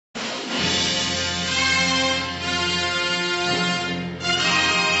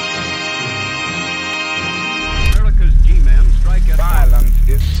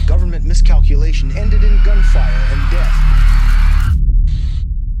circulation ended in gunfire and death.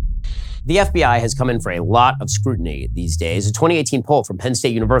 The FBI has come in for a lot of scrutiny these days. A 2018 poll from Penn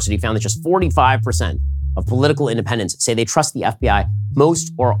State University found that just 45% of political independents say they trust the FBI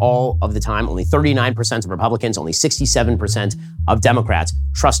most or all of the time. Only 39% of Republicans, only 67% of Democrats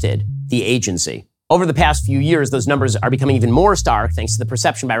trusted the agency. Over the past few years, those numbers are becoming even more stark thanks to the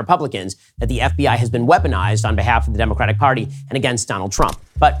perception by Republicans that the FBI has been weaponized on behalf of the Democratic Party and against Donald Trump.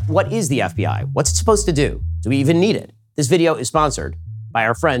 But what is the FBI? What's it supposed to do? Do we even need it? This video is sponsored by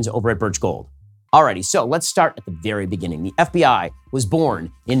our friends over at Birch Gold. Alrighty, so let's start at the very beginning. The FBI was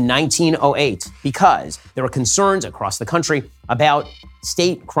born in 1908 because there were concerns across the country about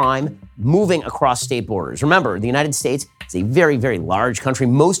state crime moving across state borders. Remember, the United States is a very, very large country.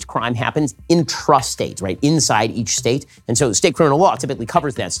 Most crime happens intrastate, right, inside each state. And so state criminal law typically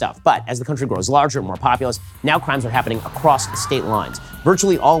covers that stuff. But as the country grows larger and more populous, now crimes are happening across state lines.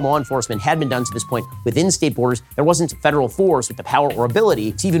 Virtually all law enforcement had been done to this point within state borders. There wasn't federal force with the power or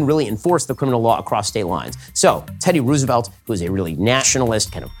ability to even really enforce the criminal law across state lines. So Teddy Roosevelt, who was a really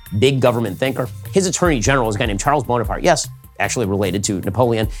nationalist, kind of big government thinker, his attorney general was a guy named Charles Bonaparte. Yes, actually related to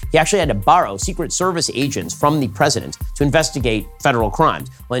Napoleon. He actually had to borrow Secret Service agents from the president to investigate federal crimes.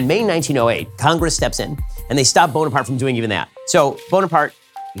 Well, in May 1908, Congress steps in and they stop Bonaparte from doing even that. So Bonaparte,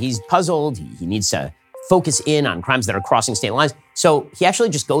 he's puzzled. He needs to focus in on crimes that are crossing state lines. So he actually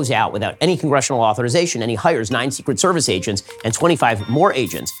just goes out without any congressional authorization and he hires 9 Secret Service agents and 25 more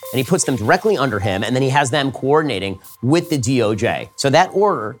agents and he puts them directly under him and then he has them coordinating with the DOJ. So that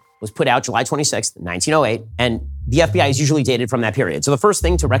order was put out July 26th, 1908, and the FBI is usually dated from that period. So the first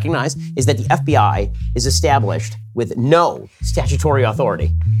thing to recognize is that the FBI is established with no statutory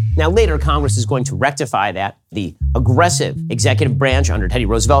authority. Now later, Congress is going to rectify that. The aggressive executive branch under Teddy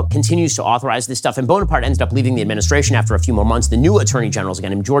Roosevelt continues to authorize this stuff, and Bonaparte ends up leaving the administration after a few more months. The new attorney general is a guy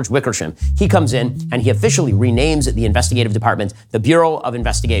named George Wickersham. He comes in and he officially renames the investigative department the Bureau of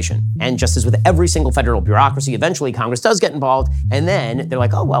Investigation. And just as with every single federal bureaucracy, eventually Congress does get involved, and then they're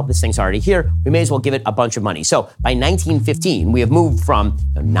like, oh, well, this thing's already here. We may as well give it a bunch of money. So by 1915, we have moved from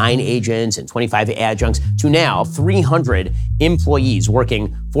 9 agents and 25 adjuncts to now 300 employees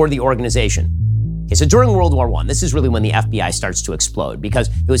working for the organization. Okay, so during World War I, this is really when the FBI starts to explode because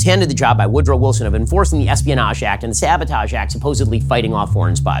it was handed the job by Woodrow Wilson of enforcing the Espionage Act and the Sabotage Act, supposedly fighting off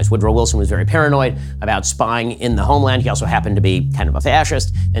foreign spies. Woodrow Wilson was very paranoid about spying in the homeland. He also happened to be kind of a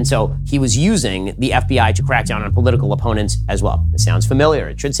fascist, and so he was using the FBI to crack down on political opponents as well. It sounds familiar.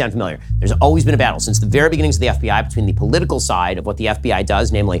 It should sound familiar. There's always been a battle since the very beginnings of the FBI between the political side of what the FBI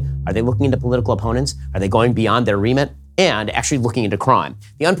does, namely, are they looking into political opponents? Are they going beyond their remit? And actually looking into crime.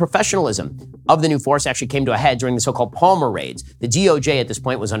 The unprofessionalism of the new force actually came to a head during the so-called Palmer raids. The DOJ at this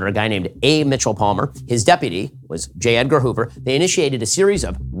point was under a guy named A. Mitchell Palmer. His deputy was J. Edgar Hoover. They initiated a series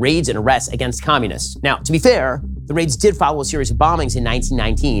of raids and arrests against communists. Now, to be fair, the raids did follow a series of bombings in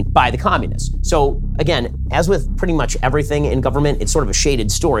 1919 by the communists. So again, as with pretty much everything in government, it's sort of a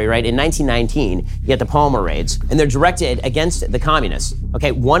shaded story, right? In 1919, you get the Palmer raids, and they're directed against the communists.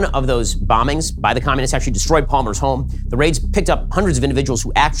 Okay, one of those bombings by the communists actually destroyed Palmer's home. The raids picked up hundreds of individuals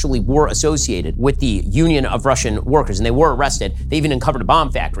who actually were associated with the Union of Russian Workers, and they were arrested. They even uncovered a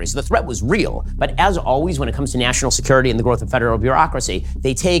bomb factory. So the threat was real. But as always, when it comes to national security and the growth of federal bureaucracy,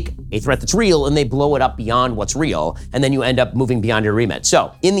 they take a threat that's real and they blow it up beyond what's real, and then you end up moving beyond your remit.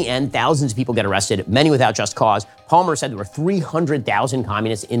 So in the end, thousands of people get arrested, many without just cause. Palmer said there were 300,000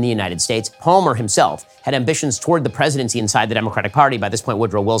 communists in the United States. Palmer himself had ambitions toward the presidency inside the Democratic Party. By this point,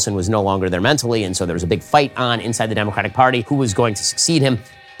 Woodrow Wilson was no longer there mentally, and so there was a big fight on inside the Democratic Party who was going to succeed him.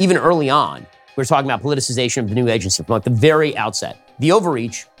 Even early on, we were talking about politicization of the new agency from like the very outset. The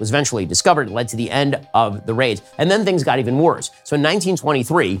overreach was eventually discovered, led to the end of the raids, and then things got even worse. So in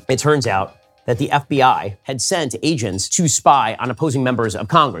 1923, it turns out that the FBI had sent agents to spy on opposing members of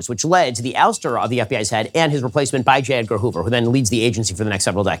Congress, which led to the ouster of the FBI's head and his replacement by J. Edgar Hoover, who then leads the agency for the next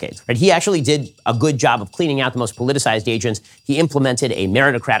several decades. Right? He actually did a good job of cleaning out the most politicized agents. He implemented a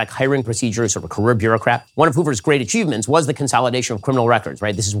meritocratic hiring procedure, sort of a career bureaucrat. One of Hoover's great achievements was the consolidation of criminal records,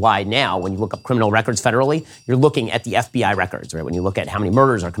 right? This is why now, when you look up criminal records federally, you're looking at the FBI records, right? When you look at how many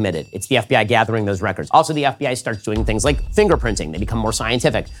murders are committed, it's the FBI gathering those records. Also, the FBI starts doing things like fingerprinting. They become more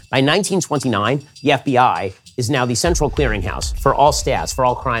scientific. By 1929, the FBI is now the central clearinghouse for all stats, for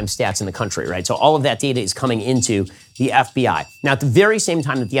all crime stats in the country, right? So all of that data is coming into the FBI. Now, at the very same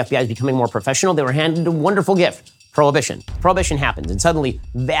time that the FBI is becoming more professional, they were handed a wonderful gift. Prohibition. Prohibition happens, and suddenly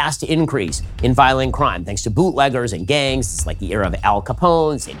vast increase in violent crime thanks to bootleggers and gangs. It's like the era of Al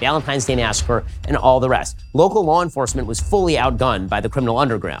Capone, St. Valentine's Day Massacre, and all the rest. Local law enforcement was fully outgunned by the criminal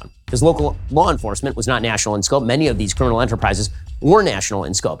underground because local law enforcement was not national in scope. Many of these criminal enterprises or national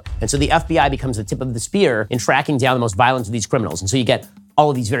in scope. And so the FBI becomes the tip of the spear in tracking down the most violent of these criminals. And so you get all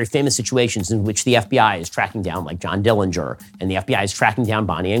of these very famous situations in which the FBI is tracking down like John Dillinger, and the FBI is tracking down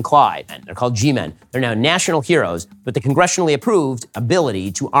Bonnie and Clyde, and they're called G-men. They're now national heroes with the congressionally approved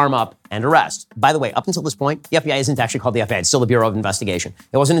ability to arm up and arrest. By the way, up until this point, the FBI isn't actually called the FBI. It's still the Bureau of Investigation.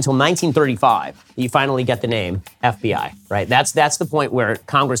 It wasn't until 1935 that you finally get the name FBI, right? That's the point where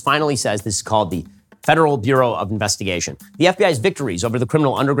Congress finally says this is called the Federal Bureau of Investigation. The FBI's victories over the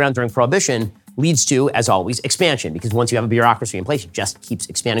criminal underground during Prohibition leads to, as always, expansion, because once you have a bureaucracy in place, it just keeps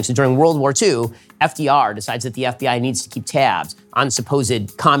expanding. So during World War II, FDR decides that the FBI needs to keep tabs on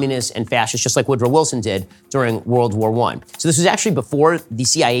supposed communists and fascists, just like Woodrow Wilson did during World War I. So this was actually before the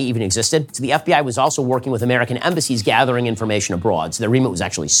CIA even existed. So the FBI was also working with American embassies gathering information abroad. So the remit was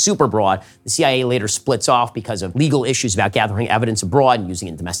actually super broad. The CIA later splits off because of legal issues about gathering evidence abroad and using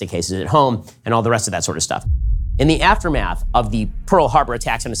it in domestic cases at home and all the rest of that sort of stuff. In the aftermath of the Pearl Harbor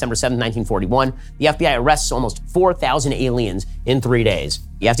attacks on December 7, 1941, the FBI arrests almost 4,000 aliens in 3 days.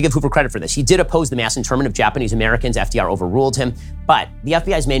 You have to give Hoover credit for this. He did oppose the mass internment of Japanese Americans. FDR overruled him. But the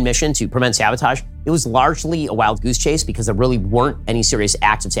FBI's main mission to prevent sabotage, it was largely a wild goose chase because there really weren't any serious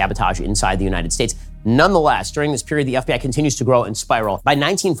acts of sabotage inside the United States. Nonetheless, during this period, the FBI continues to grow and spiral. By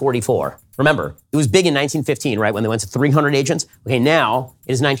 1944, remember, it was big in 1915, right, when they went to 300 agents. Okay, now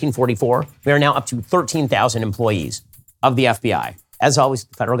it is 1944. We are now up to 13,000 employees of the FBI. As always,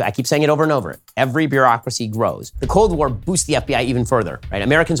 I keep saying it over and over, every bureaucracy grows. The Cold War boosts the FBI even further, right?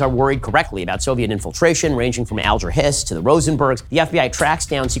 Americans are worried correctly about Soviet infiltration, ranging from Alger Hiss to the Rosenbergs. The FBI tracks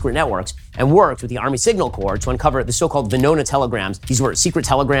down secret networks and worked with the Army Signal Corps to uncover the so-called Venona telegrams. These were secret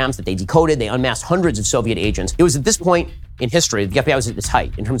telegrams that they decoded. They unmasked hundreds of Soviet agents. It was at this point in history, the FBI was at its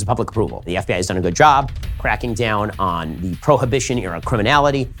height in terms of public approval. The FBI has done a good job cracking down on the Prohibition-era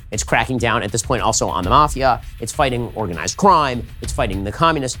criminality. It's cracking down at this point also on the mafia. It's fighting organized crime. It's fighting the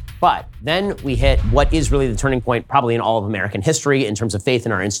communists. But then we hit what is really the turning point probably in all of American history in terms of faith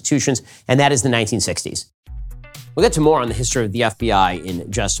in our institutions, and that is the 1960s. We'll get to more on the history of the FBI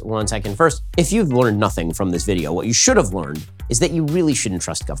in just 1 second. First, if you've learned nothing from this video, what you should have learned is that you really shouldn't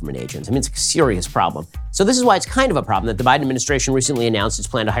trust government agents. I mean, it's a serious problem. So this is why it's kind of a problem that the Biden administration recently announced its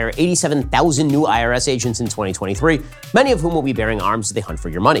plan to hire 87,000 new IRS agents in 2023, many of whom will be bearing arms as they hunt for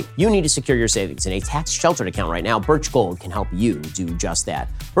your money. You need to secure your savings in a tax-sheltered account right now. Birch Gold can help you do just that.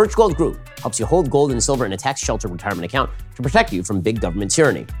 Birch Gold Group helps you hold gold and silver in a tax-sheltered retirement account to protect you from big government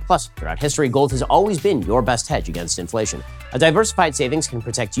tyranny. Plus, throughout history, gold has always been your best hedge against inflation. A diversified savings can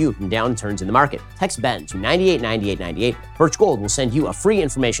protect you from downturns in the market. Text BEN to 989898. Birch Gold will send you a free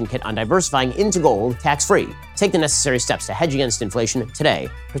information kit on diversifying into gold tax-free. Take the necessary steps to hedge against inflation today.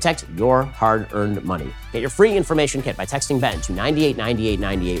 Protect your hard-earned money. Get your free information kit by texting BEN to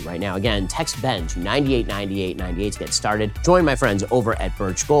 989898 right now. Again, text BEN to 989898 to get started. Join my friends over at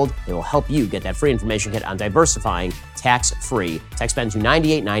Birch Gold. They will help you get that free information kit on diversifying tax-free. Text BEN to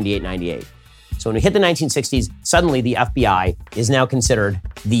 989898. So when we hit the 1960s, suddenly the FBI is now considered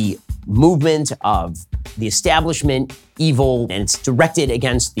the movement of the establishment, evil, and it's directed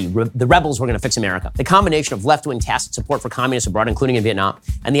against the rebels who are going to fix America. The combination of left-wing tacit support for communists abroad, including in Vietnam,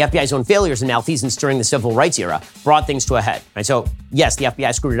 and the FBI's own failures and malfeasance during the civil rights era brought things to a head. Right? So yes, the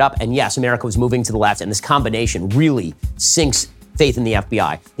FBI screwed it up, and yes, America was moving to the left, and this combination really sinks faith in the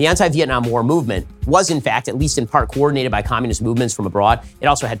FBI. The anti-Vietnam War movement was, in fact, at least in part, coordinated by communist movements from abroad. It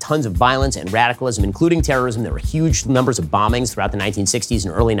also had tons of violence and radicalism, including terrorism. There were huge numbers of bombings throughout the 1960s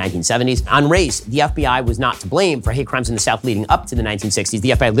and early 1970s. On race, the FBI was not to blame for hate crimes in the South leading up to the 1960s.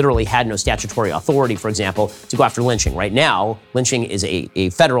 The FBI literally had no statutory authority, for example, to go after lynching. Right now, lynching is a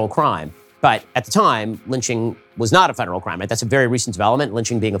federal crime. But at the time, lynching was not a federal crime, right? That's a very recent development,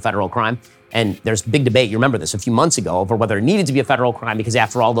 lynching being a federal crime. And there's big debate, you remember this, a few months ago over whether it needed to be a federal crime because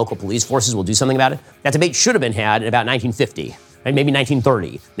after all, local police forces will do something about it. That debate should have been had in about 1950, right? Maybe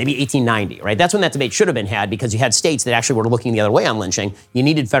 1930, maybe 1890, right? That's when that debate should have been had because you had states that actually were looking the other way on lynching. You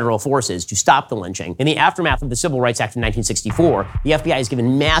needed federal forces to stop the lynching. In the aftermath of the Civil Rights Act of 1964, the FBI is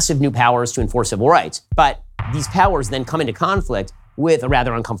given massive new powers to enforce civil rights. But these powers then come into conflict with a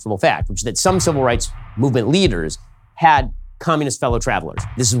rather uncomfortable fact, which is that some civil rights movement leaders had communist fellow travelers.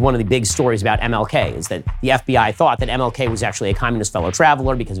 This is one of the big stories about MLK, is that the FBI thought that MLK was actually a communist fellow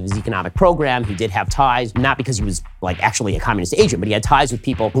traveler because of his economic program. He did have ties, not because he was actually a communist agent, but he had ties with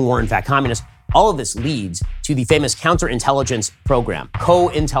people who were in fact communists. All of this leads to the famous counterintelligence program,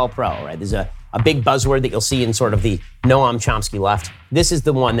 COINTELPRO, right? There's a big buzzword that you'll see in sort of the Noam Chomsky left. This is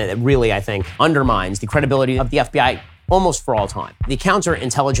the one that really, I think, undermines the credibility of the FBI almost for all time. The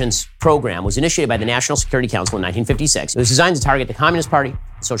counterintelligence program was initiated by the National Security Council in 1956. It was designed to target the Communist Party,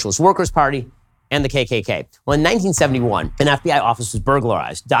 the Socialist Workers' Party, and the KKK. Well, in 1971, an FBI office was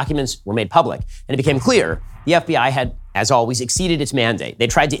burglarized, documents were made public, and it became clear the FBI had, as always, exceeded its mandate. They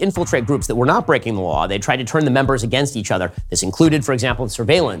tried to infiltrate groups that were not breaking the law. They tried to turn the members against each other. This included, for example, the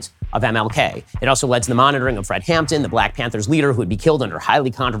surveillance of MLK. It also led to the monitoring of Fred Hampton, the Black Panthers leader who would be killed under highly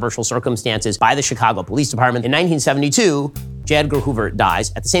controversial circumstances by the Chicago Police Department. In 1972, J. Edgar Hoover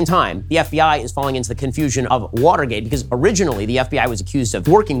dies. At the same time, the FBI is falling into the confusion of Watergate because originally the FBI was accused of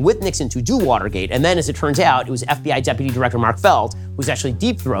working with Nixon to do Watergate. And then, as it turns out, it was FBI Deputy Director Mark Felt who was actually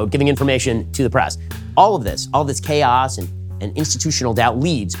deep-throated, giving information to the press. All of this chaos and institutional doubt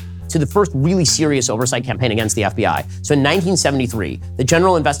leads to the first really serious oversight campaign against the FBI. So in 1973, the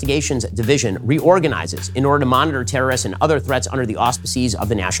General Investigations Division reorganizes in order to monitor terrorists and other threats under the auspices of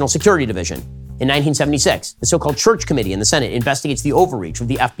the National Security Division. In 1976, the so-called Church Committee in the Senate investigates the overreach of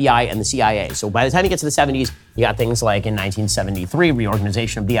the FBI and the CIA. So by the time you get to the 70s, you got things like in 1973,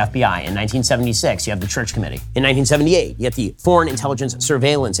 reorganization of the FBI. In 1976, you have the Church Committee. In 1978, you get the Foreign Intelligence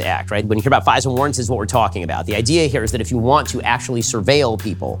Surveillance Act, right? When you hear about FISA warrants, this is what we're talking about. The idea here is that if you want to actually surveil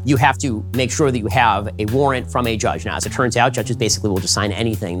people, you have to make sure that you have a warrant from a judge. Now, as it turns out, judges basically will just sign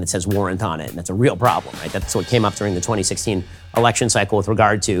anything that says warrant on it, and that's a real problem, right? That's what came up during the 2016 election cycle with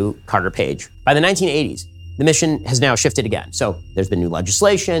regard to Carter Page. By the 1980s, the mission has now shifted again. So there's been new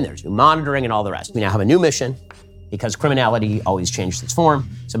legislation, there's new monitoring, and all the rest. We now have a new mission because criminality always changes its form.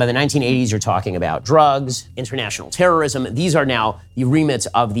 So by the 1980s, you're talking about drugs, international terrorism. These are now the remits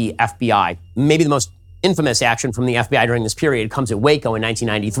of the FBI. Maybe the most infamous action from the FBI during this period comes at Waco in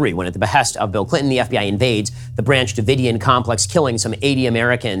 1993, when at the behest of Bill Clinton, the FBI invades the Branch Davidian complex, killing some 80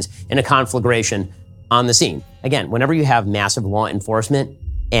 Americans in a conflagration on the scene. Again, whenever you have massive law enforcement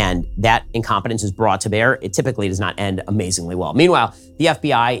and that incompetence is brought to bear, it typically does not end amazingly well. Meanwhile, the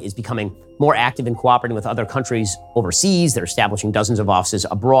FBI is becoming more active in cooperating with other countries overseas. They're establishing dozens of offices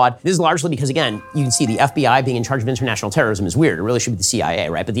abroad. This is largely because, again, you can see the FBI being in charge of international terrorism is weird. It really should be the CIA,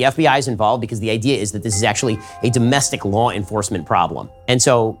 right? But the FBI is involved because the idea is that this is actually a domestic law enforcement problem. And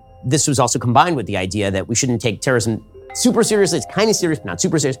so this was also combined with the idea that we shouldn't take terrorism super seriously. It's kind of serious, but not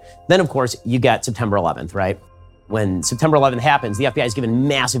super serious. Then, of course, you get September 11th, right? When September 11th happens, the FBI is given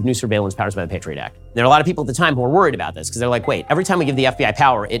massive new surveillance powers by the Patriot Act. There are a lot of people at the time who are worried about this because they're like, wait, every time we give the FBI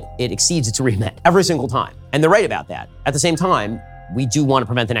power, it exceeds its remit every single time. And they're right about that. At the same time, we do want to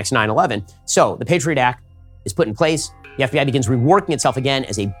prevent the next 9/11. So the Patriot Act is put in place. The FBI begins reworking itself again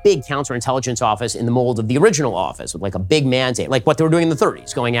as a big counterintelligence office in the mold of the original office with like a big mandate, like what they were doing in the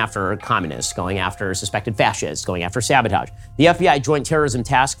 30s, going after communists, going after suspected fascists, going after sabotage. The FBI Joint Terrorism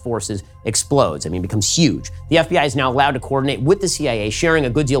Task Forces explodes. Becomes huge. The FBI is now allowed to coordinate with the CIA, sharing a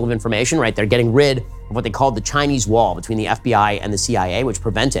good deal of information, right? They're getting rid of what they called the Chinese wall between the FBI and the CIA, which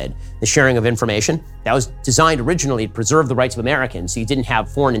prevented the sharing of information. That was designed originally to preserve the rights of Americans, so you didn't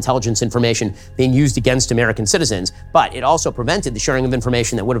have foreign intelligence information being used against American citizens, but it also prevented the sharing of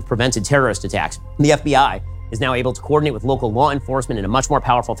information that would have prevented terrorist attacks. The FBI is now able to coordinate with local law enforcement in a much more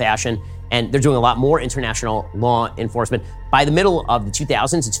powerful fashion, and they're doing a lot more international law enforcement. By the middle of the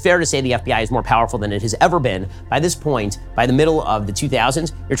 2000s, it's fair to say the FBI is more powerful than it has ever been. By this point, by the middle of the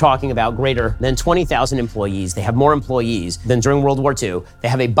 2000s, you're talking about greater than 20,000 employees. They have more employees than during World War II. They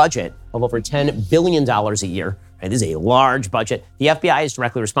have a budget of over $10 billion a year. This is a large budget. The FBI is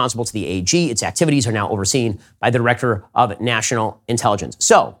directly responsible to the AG. Its activities are now overseen by the Director of National Intelligence.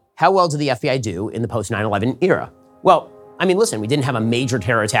 So, how well did the FBI do in the post-9/11 era? Well, listen, we didn't have a major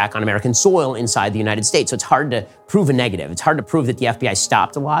terror attack on American soil inside the United States, so it's hard to prove a negative. It's hard to prove that the FBI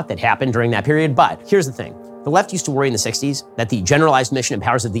stopped a lot that happened during that period, but here's the thing. The left used to worry in the 60s that the generalized mission and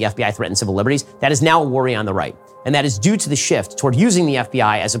powers of the FBI threatened civil liberties. That is now a worry on the right, and that is due to the shift toward using the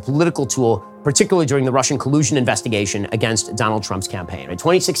FBI as a political tool, particularly during the Russian collusion investigation against Donald Trump's campaign.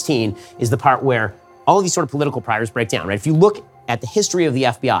 2016 is the part where all of these sort of political priors break down, right? If you look at the history of the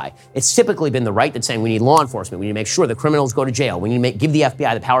FBI, it's typically been the right that's saying we need law enforcement, we need to make sure the criminals go to jail, we need to give the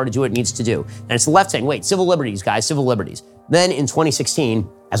FBI the power to do what it needs to do. And it's the left saying, wait, civil liberties, guys, civil liberties. Then in 2016,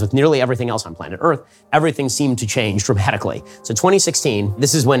 as with nearly everything else on planet Earth, everything seemed to change dramatically. So 2016,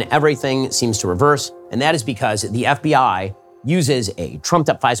 this is when everything seems to reverse, and that is because the FBI uses a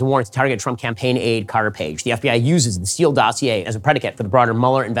trumped-up FISA warrant to target Trump campaign aide Carter Page. The FBI uses the Steele dossier as a predicate for the broader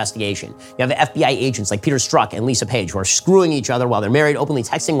Mueller investigation. You have FBI agents like Peter Strzok and Lisa Page who are screwing each other while they're married, openly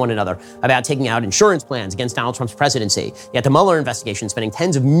texting one another about taking out insurance plans against Donald Trump's presidency. Yet the Mueller investigation spending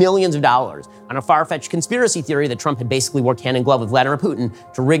tens of millions of dollars on a far-fetched conspiracy theory that Trump had basically worked hand in glove with Vladimir Putin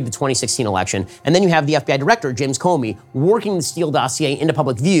to rig the 2016 election. And then you have the FBI director, James Comey, working the Steele dossier into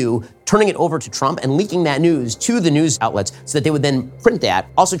public view, turning it over to Trump and leaking that news to the news outlets so that they would then print that,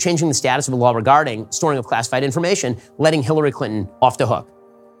 also changing the status of a law regarding storing of classified information, letting Hillary Clinton off the hook.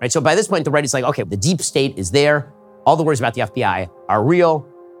 right? So by this point, the right is like, okay, the deep state is there. All the worries about the FBI are real.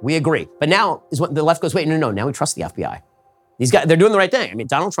 We agree. But now is what the left goes, wait, no, now we trust the FBI. These guys, they're doing the right thing. I mean,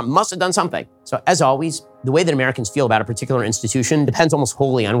 Donald Trump must have done something. So as always, the way that Americans feel about a particular institution depends almost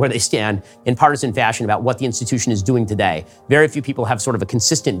wholly on where they stand in partisan fashion about what the institution is doing today. Very few people have sort of a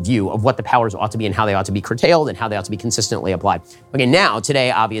consistent view of what the powers ought to be and how they ought to be curtailed and how they ought to be consistently applied. Okay, now, today,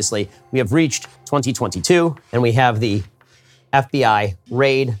 obviously, we have reached 2022, and we have the FBI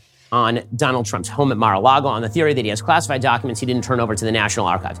raid on Donald Trump's home at Mar-a-Lago on the theory that he has classified documents he didn't turn over to the National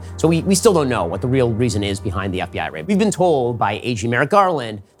Archives. So we still don't know what the real reason is behind the FBI raid. We've been told by AG Merrick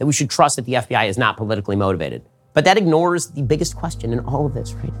Garland that we should trust that the FBI is not politically motivated. But that ignores the biggest question in all of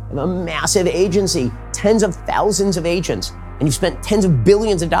this, right? A massive agency, tens of thousands of agents, and you've spent tens of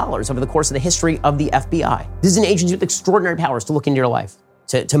billions of dollars over the course of the history of the FBI. This is an agency with extraordinary powers to look into your life,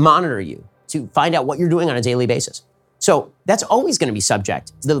 to monitor you, to find out what you're doing on a daily basis. So that's always going to be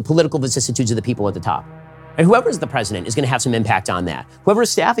subject to the political vicissitudes of the people at the top. And whoever's the president is going to have some impact on that. Whoever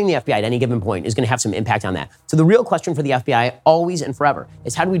is staffing the FBI at any given point is going to have some impact on that. So the real question for the FBI, always and forever,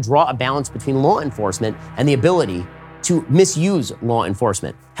 is how do we draw a balance between law enforcement and the ability to misuse law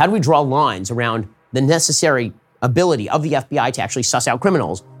enforcement? How do we draw lines around the necessary ability of the FBI to actually suss out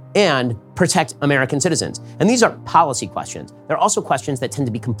criminals and protect American citizens? And these are policy questions. They're also questions that tend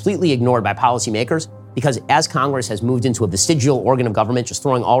to be completely ignored by policymakers because as Congress has moved into a vestigial organ of government, just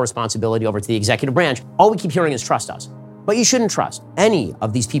throwing all responsibility over to the executive branch, all we keep hearing is trust us. But you shouldn't trust any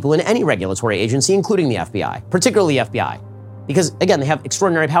of these people in any regulatory agency, including the FBI, particularly the FBI. Because again, they have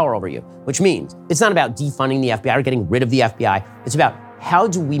extraordinary power over you, which means it's not about defunding the FBI or getting rid of the FBI. It's about how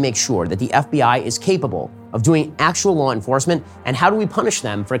do we make sure that the FBI is capable of doing actual law enforcement, and how do we punish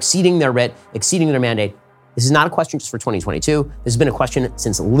them for exceeding their writ, exceeding their mandate? This is not a question just for 2022. This has been a question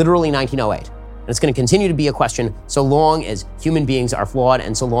since literally 1908. And it's going to continue to be a question so long as human beings are flawed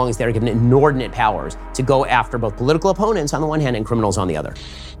and so long as they're given inordinate powers to go after both political opponents on the one hand and criminals on the other.